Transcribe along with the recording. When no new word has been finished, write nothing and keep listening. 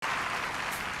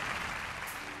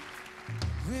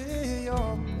with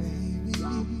your baby.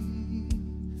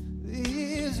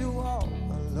 Leaves you all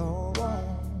alone,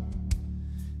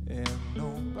 and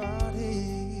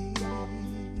nobody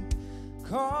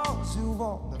calls you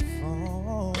on the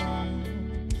phone.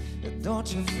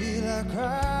 Don't you feel like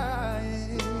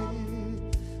crying?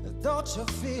 Don't you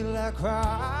feel like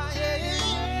crying?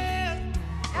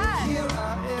 Here I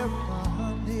am, my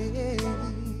honey.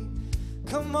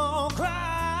 Come on,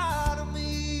 cry to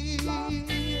me.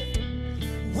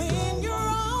 When you're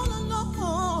all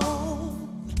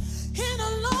alone in a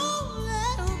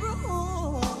lonely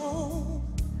room,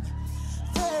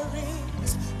 there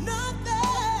is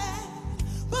nothing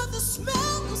but the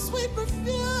smell of sweet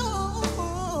perfume.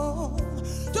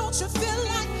 Don't you feel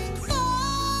like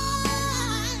crying?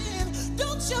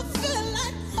 Don't you feel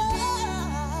like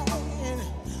crying?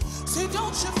 See,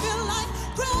 don't you feel like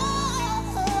crying?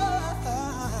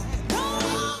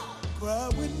 Cry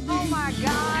with me. Oh my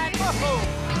God.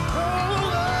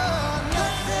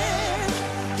 Nothing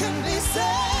can be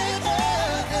sadder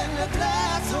than the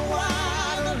glass of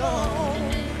wine alone.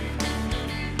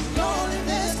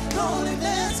 Loneliness,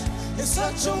 loneliness is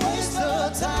such a waste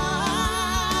of time.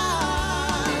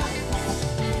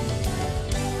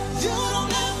 You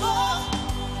don't ever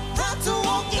have to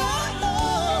walk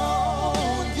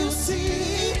alone, you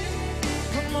see.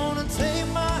 Come on and take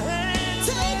my hand.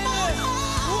 Take my hand.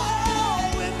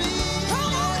 Walk with me.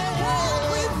 Come on and walk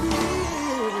with me.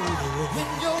 When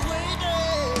you're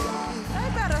waiting. They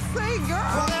better sing, girl.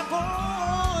 For that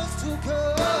voice to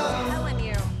come. I'm telling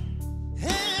you.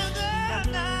 In the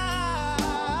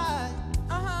night.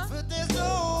 But there's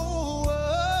no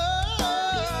word.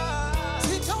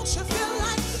 See, don't you feel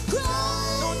like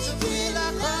crying? Don't you feel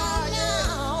like crying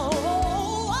now?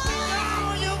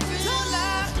 Don't you feel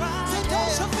like crying? See,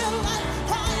 don't you feel like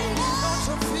crying now?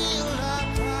 Don't you feel like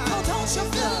crying? Oh, don't you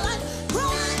feel like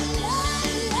crying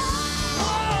now?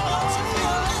 Don't you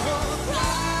feel like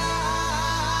crying?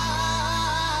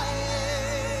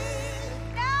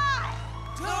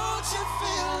 Don't you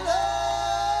feel like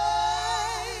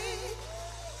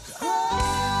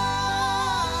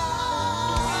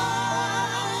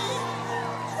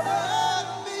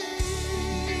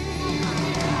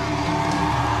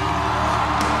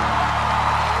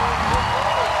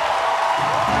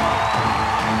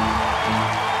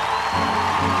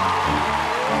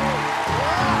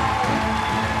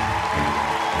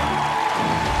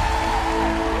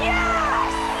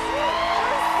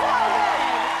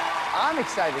I'm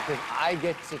excited because I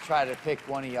get to try to pick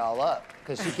one of y'all up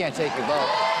because she can't take your vote.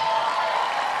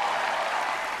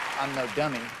 I'm no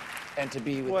dummy. And to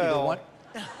be with either one.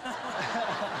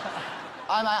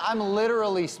 I'm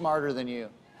literally smarter than you.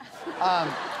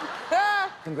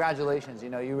 Congratulations, you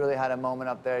know, you really had a moment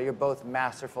up there. You're both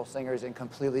masterful singers in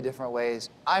completely different ways.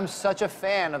 I'm such a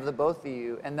fan of the both of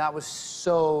you, and that was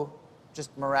so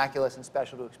just miraculous and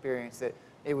special to experience that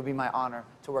it would be my honor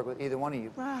to work with either one of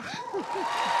you.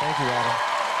 Thank you, Adam.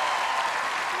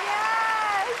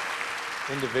 Yes.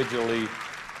 Individually,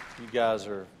 you guys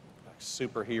are like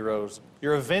superheroes.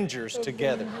 You're Avengers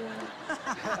together.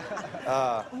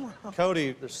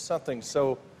 Cody, there's something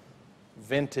so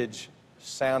vintage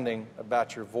sounding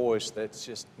about your voice that's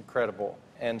just incredible.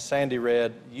 And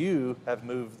SandyRedd, you have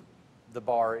moved the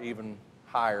bar even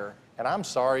higher. And I'm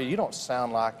sorry, you don't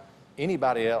sound like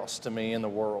anybody else to me in the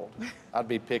world. I'd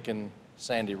be picking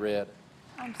SandyRedd.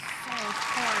 I'm so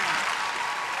torn.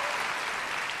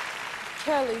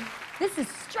 Kelly. This is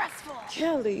stressful.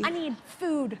 Kelly. I need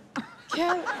food.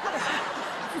 Kelly.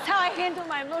 This is how I handle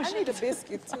my emotions. I need a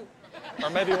biscuit, too. Or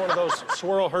maybe one of those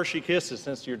swirl Hershey Kisses,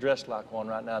 since you're dressed like one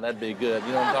right now. That'd be good.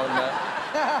 You know what I'm talking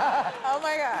about? Oh,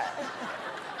 my God.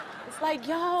 It's like,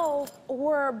 y'all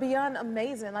were beyond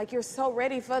amazing. Like, you're so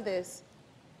ready for this.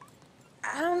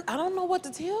 I don't know what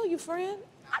to tell you, friend.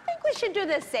 I think we should do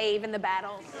the save in the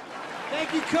battles.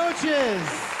 Thank you, coaches.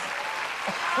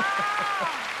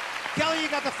 Kelly, you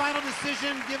got the final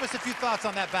decision. Give us a few thoughts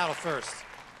on that battle first.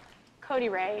 Cody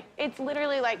Ray. It's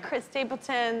literally like Chris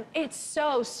Stapleton. It's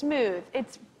so smooth.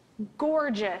 It's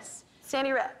gorgeous.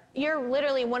 SandyRedd, you're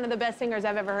literally one of the best singers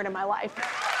I've ever heard in my life.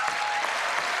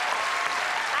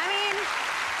 I mean,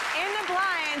 in the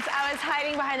blinds, I was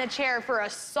hiding behind the chair for a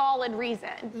solid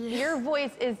reason. Your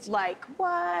voice is like,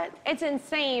 what? It's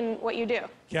insane what you do.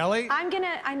 Kelly? I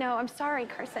know, I'm sorry,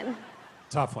 Carson.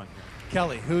 Tough one.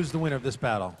 Kelly, who's the winner of this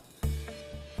battle?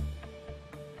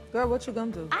 Girl, what you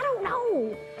gonna do? I don't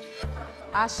know.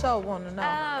 I sure want to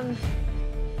know.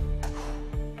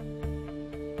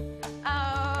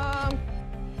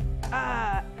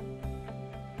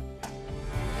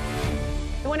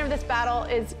 The winner of this battle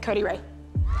is Cody Ray.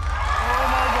 Oh,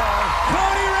 my God.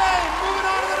 Cody Ray, moving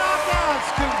on to the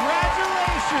knockouts.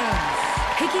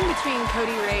 Picking between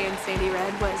Cody Ray and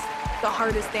SandyRedd was the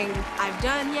hardest thing I've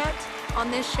done yet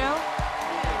on this show.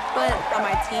 But on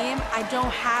my team, I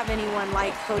don't have anyone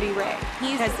like Cody Ray.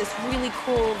 He has this really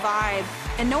cool vibe,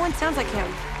 and no one sounds like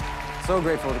him. So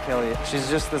grateful to Kelly. She's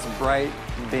just this bright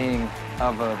being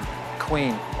of a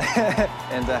queen.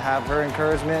 And to have her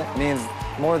encouragement means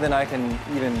more than I can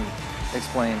even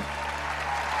explain.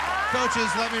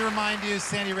 Coaches, let me remind you,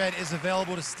 SandyRedd is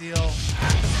available to steal.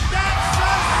 That's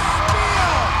a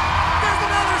steal! There's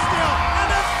another steal, and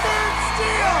a third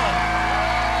steal!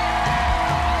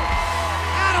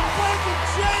 Adam Burke and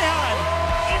Jayhan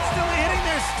instantly hitting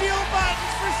their steal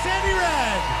buttons for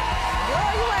SandyRedd.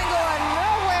 Girl, you ain't